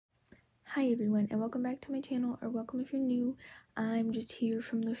Hi everyone, and welcome back to my channel, or welcome if you're new. I'm just here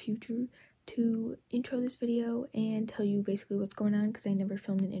from the future to intro this video and tell you basically what's going on because I never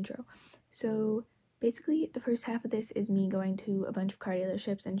filmed an intro. So basically the first half of this is me going to a bunch of car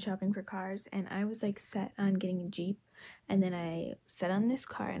dealerships and shopping for cars, and I was like set on getting a Jeep, and then I set on this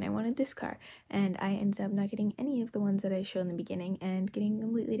car and I wanted this car, and I ended up not getting any of the ones that I showed in the beginning and getting a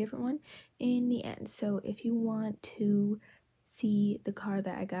completely different one in the end. So if you want to see the car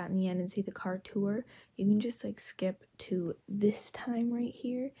that I got in the end and see the car tour, you can just like skip to this time right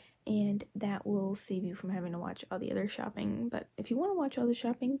here, and that will save you from having to watch all the other shopping. But if you want to watch all the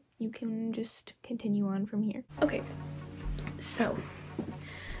shopping, you can just continue on from here. Okay, so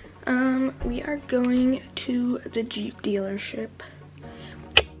we are going to the Jeep dealership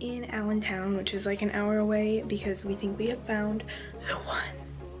in Allentown, which is like an hour away, because we think we have found the one.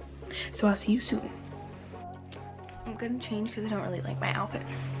 So I'll see you soon. I'm gonna change because I don't really like my outfit.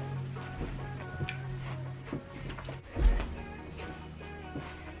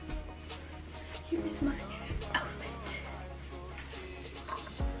 Here is my outfit.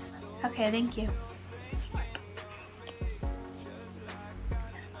 Okay, thank you.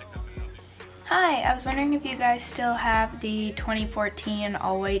 Hi, I was wondering if you guys still have the 2014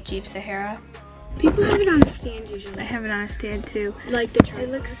 all-white Jeep Sahara. People have it on a stand usually. I have it on a stand too. Like the It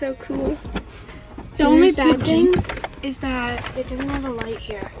looks so cool. The only bad thing is that it doesn't have a light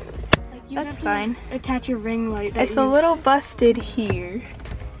here. Like you That's have to fine. Attach your ring light. It's a little busted here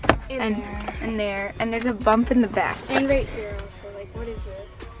and there, and there's a bump in the back. and right here also. Like, what is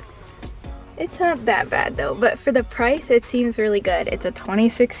this? It's not that bad though, but for the price, it seems really good. It's a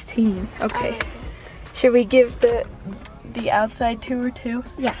 2016. Okay. Should we give the outside tour too?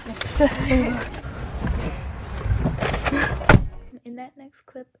 Yeah. In that next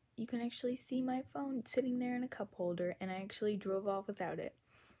clip, you can actually see my phone sitting there in a cup holder, and I actually drove off without it.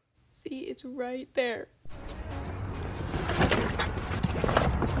 See, it's right there.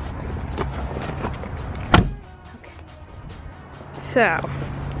 Okay. So,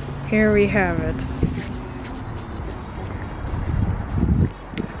 here we have it.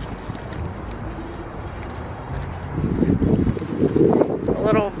 A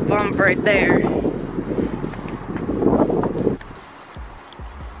little bump right there.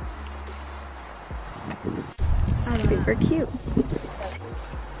 Super cute.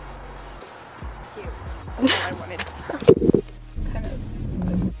 I wanted.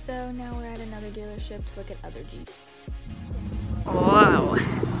 So now we're at another dealership to look at other Jeeps. Wow.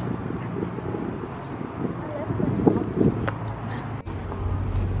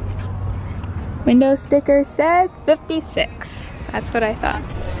 Window sticker says 56. That's what I thought.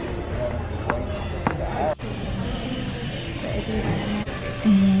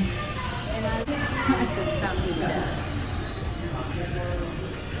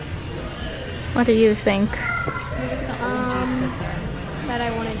 What do you think? That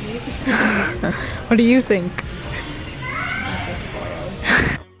I want to Jeep. What do you think?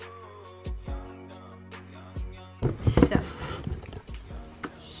 So,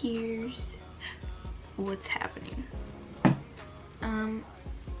 here's what's happening.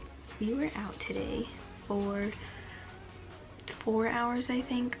 We were out today for 4 hours, I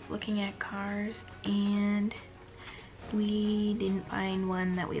think, looking at cars, and we didn't find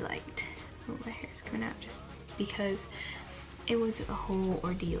one that we liked. Oh, my hair's coming out just because it was a whole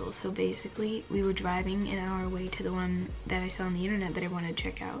ordeal. So basically, we were driving an hour away to the one that I saw on the internet that I wanted to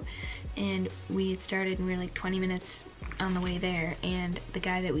check out, and we had started and we were like 20 minutes on the way there, and the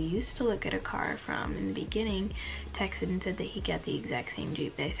guy that we used to look at a car from in the beginning texted and said that he got the exact same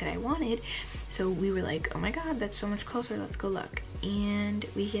Jeep that I said I wanted. So we were like, oh my god, that's so much closer, let's go look. And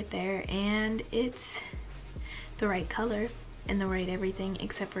we get there and it's the right color and the right everything,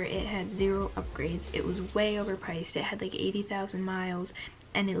 except for it had 0 upgrades. It was way overpriced. It had like 80,000 miles,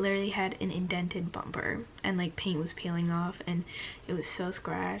 and it literally had an indented bumper, and like paint was peeling off, and it was so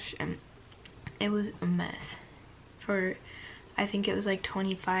scratched, and it was a mess. For, I think it was like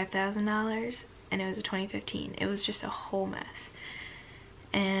 $25,000, and it was a 2015. It was just a whole mess.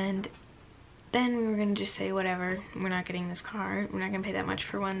 And then we were gonna just say, whatever, we're not getting this car, we're not gonna pay that much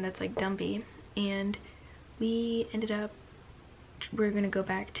for one that's like dumpy. And we ended up, we're gonna go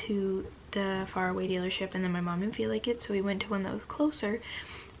back to the faraway dealership, and then my mom didn't feel like it, so we went to one that was closer,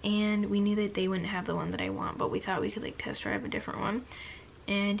 and we knew that they wouldn't have the one that I want, but we thought we could like test drive a different one,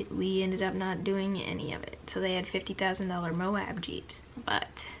 and we ended up not doing any of it. So they had $50,000 Moab Jeeps, but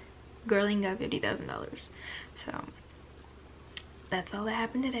Girling got $50,000. So that's all that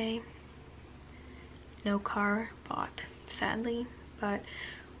happened today. No car bought, sadly, but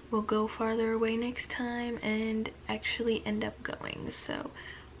we'll go farther away next time and actually end up going. So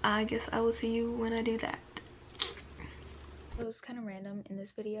I guess I will see you when I do that. It was kind of random in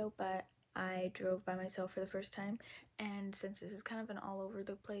this video, but I drove by myself for the first time, and since this is kind of an all over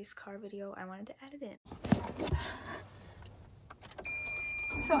the place car video, I wanted to add it in.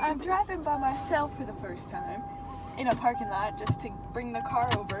 So I'm driving by myself for the first time in a parking lot just to bring the car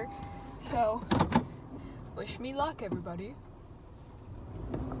over. So wish me luck, everybody.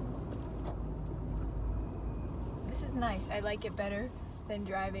 This is nice. I like it better than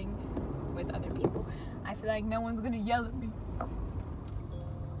driving with other people. I feel like no one's gonna yell at me. No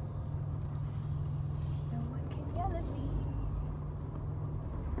one can yell at me.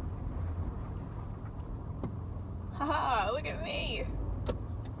 Haha, look at me.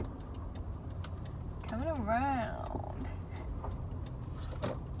 Coming around.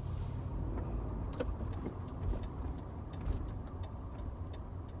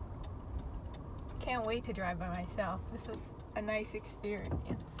 Can't wait to drive by myself. This was a nice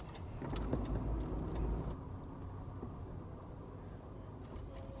experience.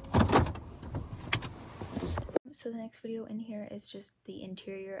 So the next video in here is just the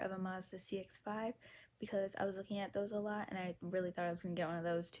interior of a Mazda CX-5, because I was looking at those a lot and I really thought I was gonna get one of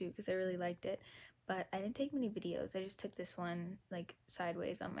those too because I really liked it, but I didn't take many videos. I just took this one like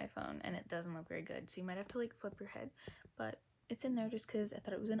sideways on my phone and it doesn't look very good, so you might have to like flip your head, but it's in there just because I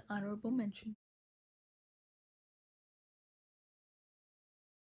thought it was an honorable mention.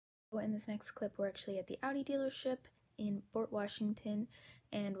 In this next clip, we're actually at the Audi dealership in Fort Washington,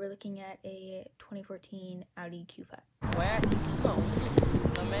 and we're looking at a 2014 Audi Q5. Conhece? Não,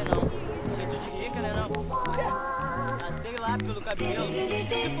 também não. Jeito de rica, né não? Ah, sei lá, pelo cabelo.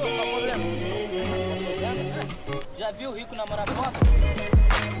 Se for, qual o problema? Já viu rico namorar pobre?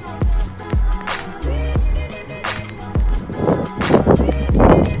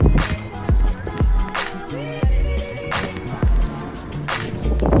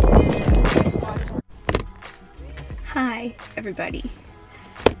 Hi, everybody.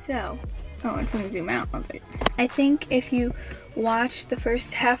 So, I'm gonna zoom out a bit. I think if you watch the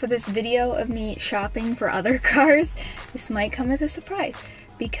first half of this video of me shopping for other cars, this might come as a surprise,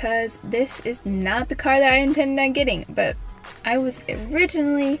 because this is not the car that I intended on getting, but I was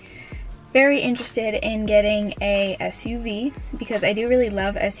originally very interested in getting a SUV, because I do really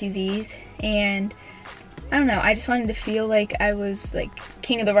love SUVs, and I don't know, I just wanted to feel like I was like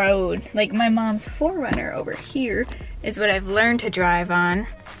king of the road. Like my mom's 4Runner over here is what I've learned to drive on.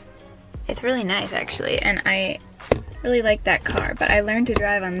 It's really nice actually, and I really like that car, but I learned to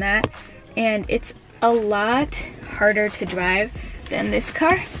drive on that, and it's a lot harder to drive than this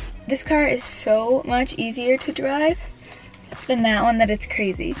car. This car is so much easier to drive than that one that it's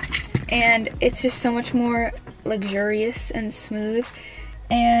crazy. And it's just so much more luxurious and smooth,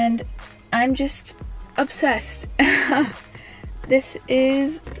 and I'm just obsessed. This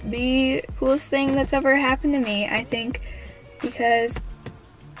is the coolest thing that's ever happened to me, I think, because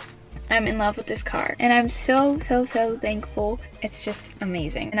I'm in love with this car, and I'm so thankful. It's just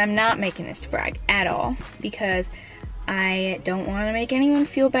amazing, and I'm not making this to brag at all, because I don't want to make anyone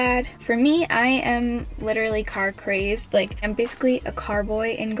feel bad. For me, I am literally car crazed. Like, I'm basically a car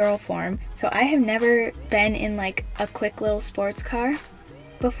boy in girl form, so I have never been in like a quick little sports car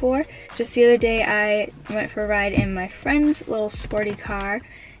before. Just the other day I went for a ride in my friend's little sporty car,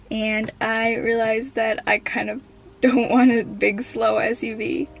 and I realized that I kind of don't want a big slow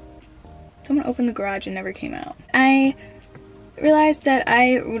SUV. Someone opened the garage and never came out. I realized that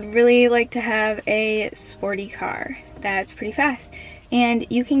I would really like to have a sporty car that's pretty fast, and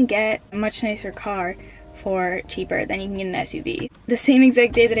you can get a much nicer car for cheaper than you can get an SUV. The same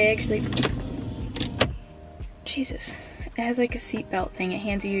exact day that I actually... Jesus. It has like a seatbelt thing. It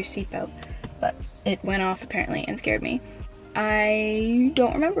hands you your seatbelt, but it went off apparently and scared me. I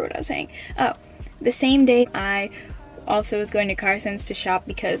don't remember what I was saying. Oh, the same day I also was going to Car Sense to shop,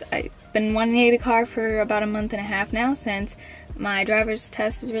 because I've been wanting to get a car for about a month and a half now, since my driver's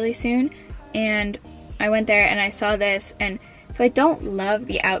test is really soon, and I went there and I saw this, and so I don't love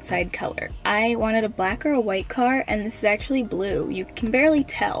the outside color. I wanted a black or a white car, and this is actually blue. You can barely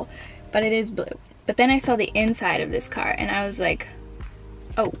tell, but it is blue. But then I saw the inside of this car and I was like,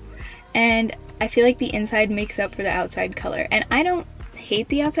 oh. And I feel like the inside makes up for the outside color. And I don't hate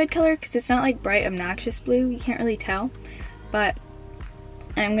the outside color because it's not like bright obnoxious blue. You can't really tell. But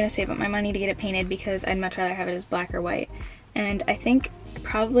I'm going to save up my money to get it painted because I'd much rather have it as black or white. And I think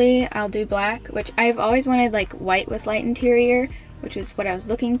probably I'll do black, which I've always wanted like white with light interior, which is what I was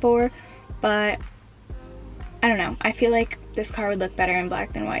looking for. But I don't know. I feel like this car would look better in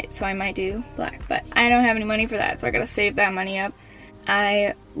black than white, so I might do black. But I don't have any money for that, so I gotta save that money up.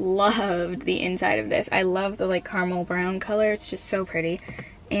 I loved the inside of this. I love the like caramel brown color. It's just so pretty.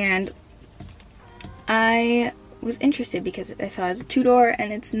 and I was interested because I saw it as a 2-door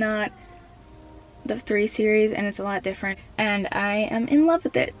and it's not the 3 Series and it's a lot different, and I am in love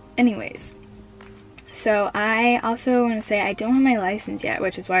with it anyways. So I also want to say I don't have my license yet,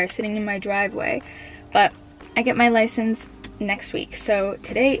 which is why I'm sitting in my driveway, but I get my license next week. So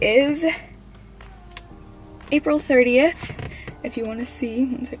today is April 30th, if you want to see.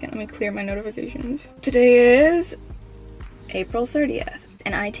 One second, let me clear my notifications. Today is April 30th,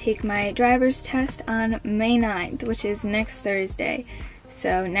 and I take my driver's test on May 9th, which is next Thursday,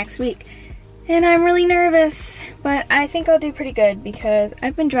 so next week. And I'm really nervous, but I think I'll do pretty good because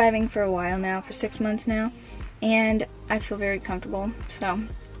I've been driving for a while now, for 6 months now, and I feel very comfortable, so I'm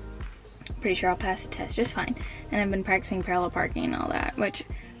pretty sure I'll pass the test just fine. And I've been practicing parallel parking and all that, which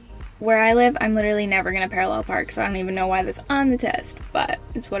where I live, I'm literally never gonna parallel park, so I don't even know why that's on the test, but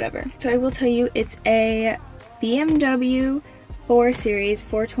it's whatever. So I will tell you, it's a BMW 4 Series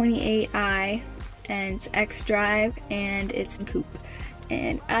 428i, and it's X-Drive, and it's coupe,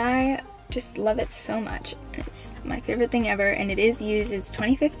 and I just love it so much. It's my favorite thing ever, and it is used. It's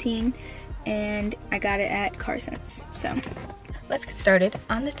 2015, and I got it at CarSense. So let's get started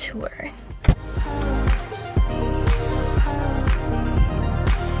on the tour.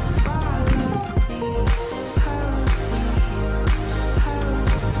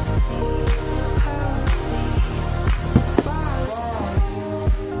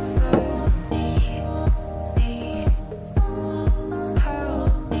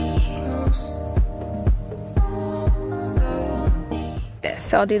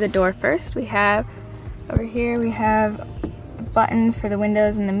 So I'll do the door first. We have over here, we have buttons for the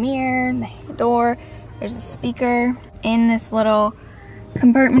windows and the mirror, the door. There's a speaker. In this little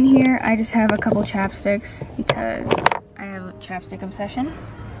compartment here, I just have a couple chapsticks because I have a chapstick obsession.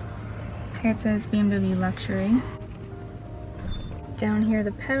 Here it says BMW Luxury. Down here,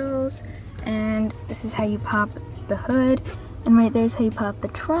 the pedals, and this is how you pop the hood, and right there's how you pop the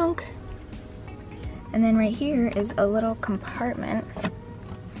trunk. And then right here is a little compartment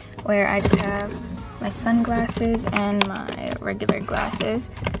where I just have my sunglasses and my regular glasses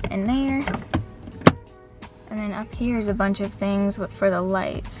in there. And then up here is a bunch of things for the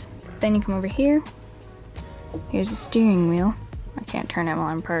lights. Then you come over here. Here's the steering wheel. I can't turn it while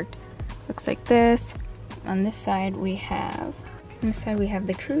I'm parked. Looks like this. On this side we have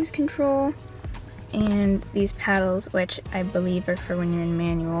the cruise control and these paddles, which I believe are for when you're in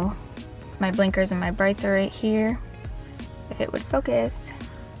manual. My blinkers and my brights are right here, if it would focus.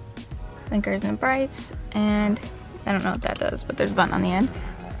 Blinkers and brights, and I don't know what that does, but there's a button on the end.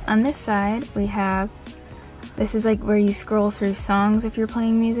 On this side we have, this is like where you scroll through songs if you're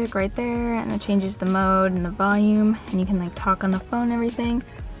playing music right there, and it changes the mode and the volume, and you can like talk on the phone and everything.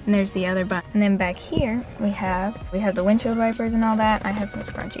 And there's the other button. And then back here we have the windshield wipers and all that. I have some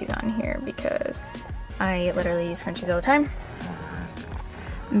scrunchies on here because I literally use scrunchies all the time.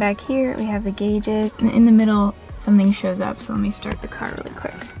 And back here we have the gauges, and in the middle something shows up, so let me start the car really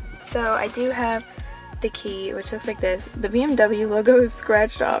quick. So I do have the key, which looks like this. The BMW logo is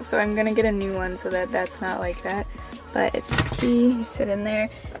scratched off, so I'm gonna get a new one so that that's not like that. But it's just a key, you sit in there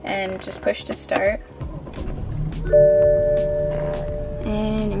and just push to start.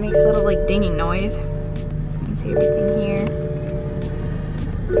 And it makes a little like dinging noise. You can see everything here.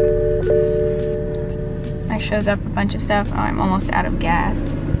 It shows up a bunch of stuff. Oh, I'm almost out of gas.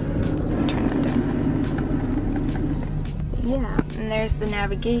 Turn that down. Yeah, and there's the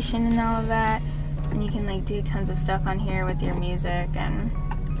navigation and all of that, and you can like do tons of stuff on here with your music. And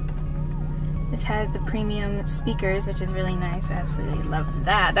this has the premium speakers, which is really nice. I absolutely love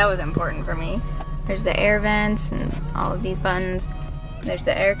that. That was important for me. There's the air vents and all of these buttons. There's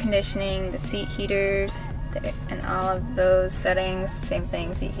the air conditioning, the seat heaters, and all of those settings. Same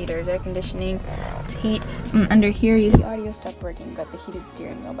thing, seat heaters, air conditioning, heat. Under here the audio stopped working, but the heated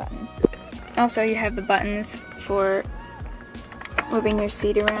steering wheel button. Also you have the buttons for moving your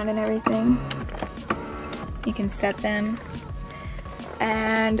seat around and everything. You can set them.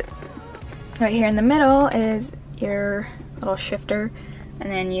 And right here in the middle is your little shifter, and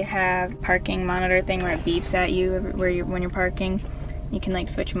then you have parking monitor thing where it beeps at you when you're parking. You can like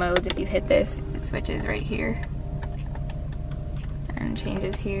switch modes. If you hit this, it switches right here and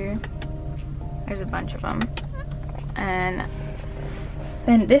changes here. There's a bunch of them. And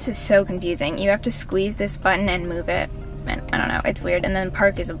then this is so confusing. You have to squeeze this button and move it. And I don't know, it's weird. And then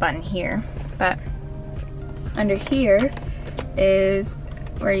park is a button here. But under here is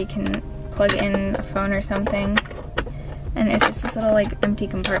where you can plug in a phone or something. And it's just this little like empty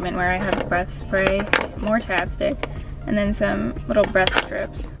compartment where I have breath spray, more chapstick, and then some little breath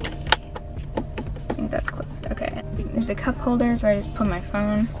strips. I think that's closed. Okay. there's a cup holder, so I just put my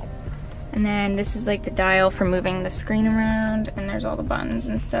phone. And then this is like the dial for moving the screen around, and there's all the buttons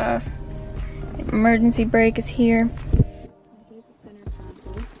and stuff. Emergency brake is here. Here's the center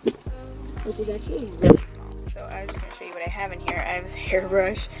console, which is actually really small. So I was just gonna show you what I have in here. I have this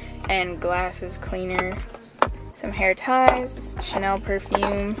hairbrush and glasses cleaner, some hair ties, Chanel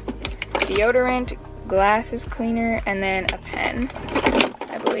perfume, deodorant, glasses cleaner, and then a pen.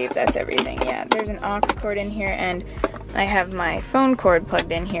 I believe that's everything. Yeah, there's an aux cord in here, and I have my phone cord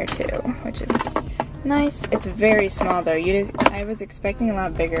plugged in here too, which is nice. It's very small though. I was expecting a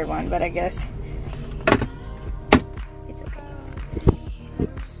lot bigger one, but I guess it's okay.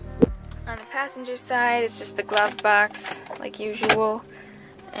 On the passenger side, it's just the glove box like usual,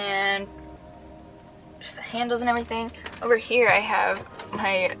 and just the handles and everything. Over here I have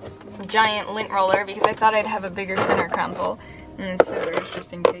my giant lint roller because I thought I'd have a bigger center console, and then scissors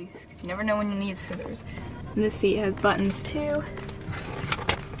just in case, because you never know when you need scissors. And this seat has buttons too,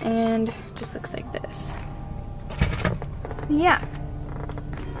 and just looks like this. Yeah.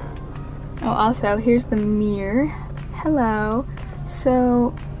 Oh, also here's the mirror. Hello.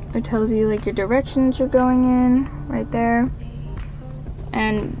 So it tells you like your directions you're going in right there.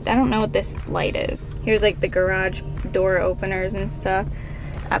 And I don't know what this light is. Here's like the garage door openers and stuff.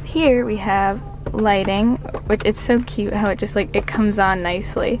 Up here we have lighting, which it's so cute how it just like, it comes on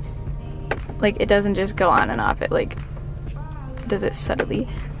nicely. Like it doesn't just go on and off, it like does it subtly.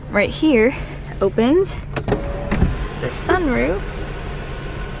 Right here opens the sunroof,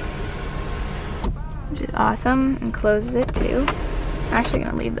 which is awesome, and closes it too. I'm actually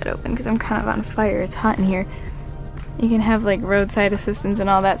gonna leave that open because I'm kind of on fire. It's hot in here. You can have like roadside assistance and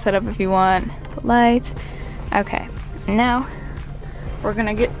all that set up if you want. The lights. Okay, now we're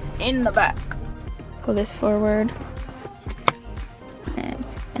gonna get in the back. Pull this forward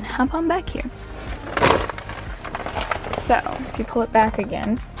and hop on back here. So if you pull it back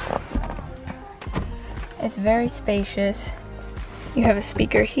again, it's very spacious. You have a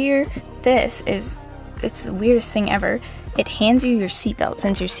speaker here. It's the weirdest thing ever. It hands you your seatbelt.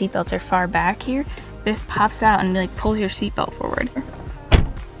 Since your seatbelts are far back here, this pops out and like pulls your seatbelt forward.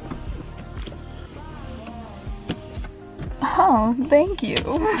 Oh, thank you.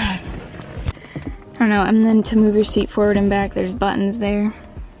 I don't know, and then to move your seat forward and back, there's buttons there.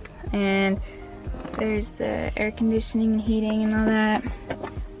 And there's the air conditioning and heating and all that.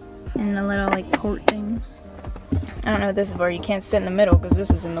 And the little like port things. I don't know what this is for. You can't sit in the middle because this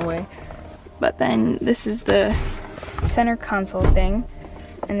is in the way. But then this is the center console thing.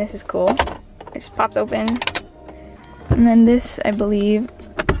 And this is cool. It just pops open. And then this, I believe,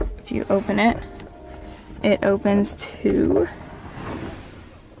 if you open it, it opens to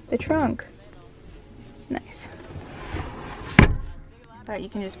the trunk. It's nice. But you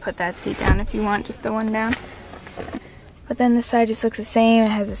can just put that seat down if you want, just the one down. But then the side just looks the same. It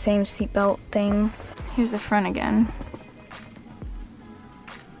has the same seatbelt thing. Here's the front again.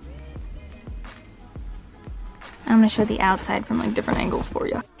 I'm gonna show the outside from like different angles for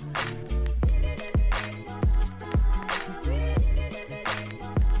you.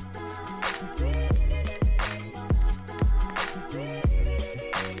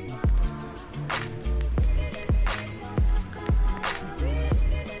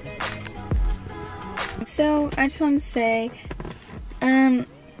 So I just wanted to say,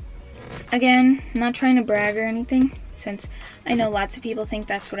 again, not trying to brag or anything, since I know lots of people think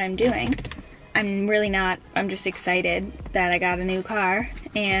that's what I'm doing. I'm really not. I'm just excited that I got a new car,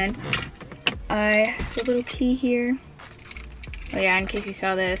 and I have a little key here. Oh yeah, in case you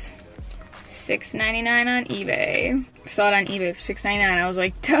saw this, $6.99 on eBay. I saw it on eBay for $6.99. I was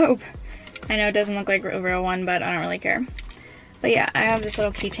like, dope. I know it doesn't look like a real one, but I don't really care. But yeah, I have this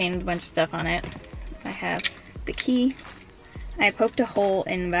little keychain with a bunch of stuff on it. I have the key. I poked a hole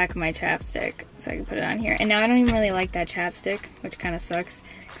in the back of my chapstick so I can put it on here. And now I don't even really like that chapstick, which kind of sucks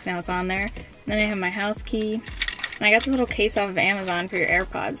because now it's on there. And then I have my house key. And I got this little case off of Amazon for your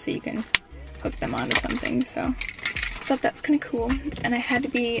AirPods so you can hook them onto something. So I thought that was kind of cool. And I had to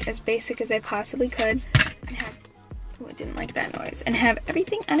be as basic as I possibly could and have, oh, I didn't like that noise, and have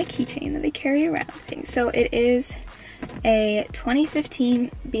everything on a keychain that they carry around. So it is a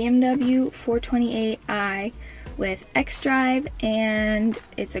 2015 BMW 428i with X-Drive, and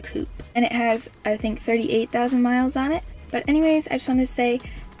it's a coupe. And it has, I think, 38,000 miles on it. But anyways, I just wanted to say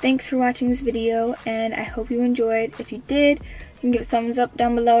thanks for watching this video, and I hope you enjoyed. If you did, you can give a thumbs up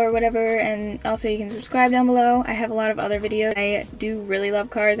down below or whatever, and also you can subscribe down below. I have a lot of other videos. I do really love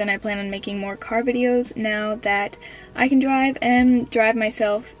cars, and I plan on making more car videos now that I can drive and drive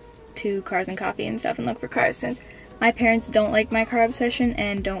myself to Cars and Coffee and stuff and look for cars, since my parents don't like my car obsession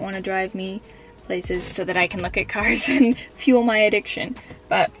and don't want to drive me places so that I can look at cars and fuel my addiction.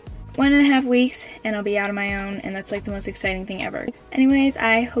 But 1.5 weeks and I'll be out on my own, and that's like the most exciting thing ever. Anyways,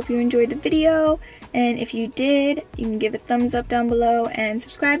 I hope you enjoyed the video, and if you did, you can give a thumbs up down below and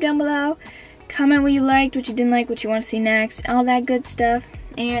subscribe down below. Comment what you liked, what you didn't like, what you want to see next, all that good stuff.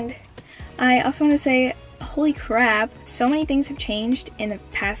 And I also want to say, holy crap, so many things have changed in the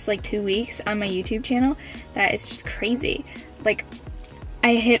past like 2 weeks on my YouTube channel that it's just crazy. Like,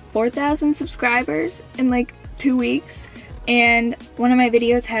 I hit 4,000 subscribers in like 2 weeks, and one of my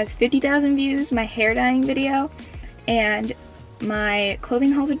videos has 50,000 views, my hair dyeing video, and my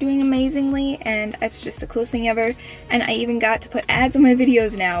clothing hauls are doing amazingly, and it's just the coolest thing ever. And I even got to put ads on my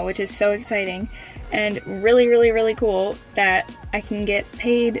videos now, which is so exciting and really cool that I can get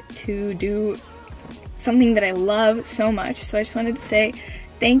paid to do something that I love so much. So I just wanted to say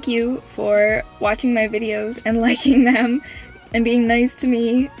thank you for watching my videos and liking them and being nice to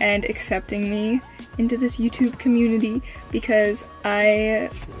me and accepting me into this YouTube community, because I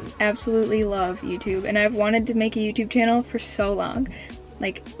absolutely love YouTube and I've wanted to make a YouTube channel for so long.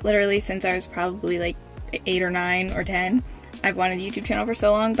 Like literally since I was probably like 8 or 9 or 10. I've wanted a YouTube channel for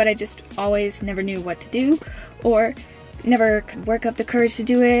so long, but I just always never knew what to do or never could work up the courage to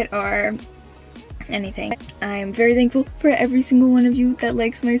do it or anything. I'm very thankful for every single one of you that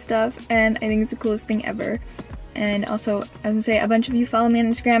likes my stuff, and I think it's the coolest thing ever. And also, I was gonna say, a bunch of you follow me on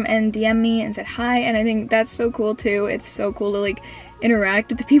Instagram and DM me and said hi, and I think that's so cool too. It's so cool to like interact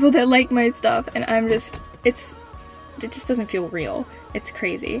with the people that like my stuff, and I'm just, it just doesn't feel real. It's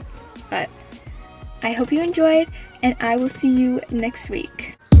crazy. But I hope you enjoyed, and I will see you next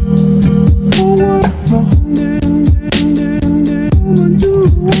week.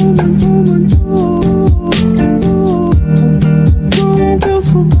 Oh,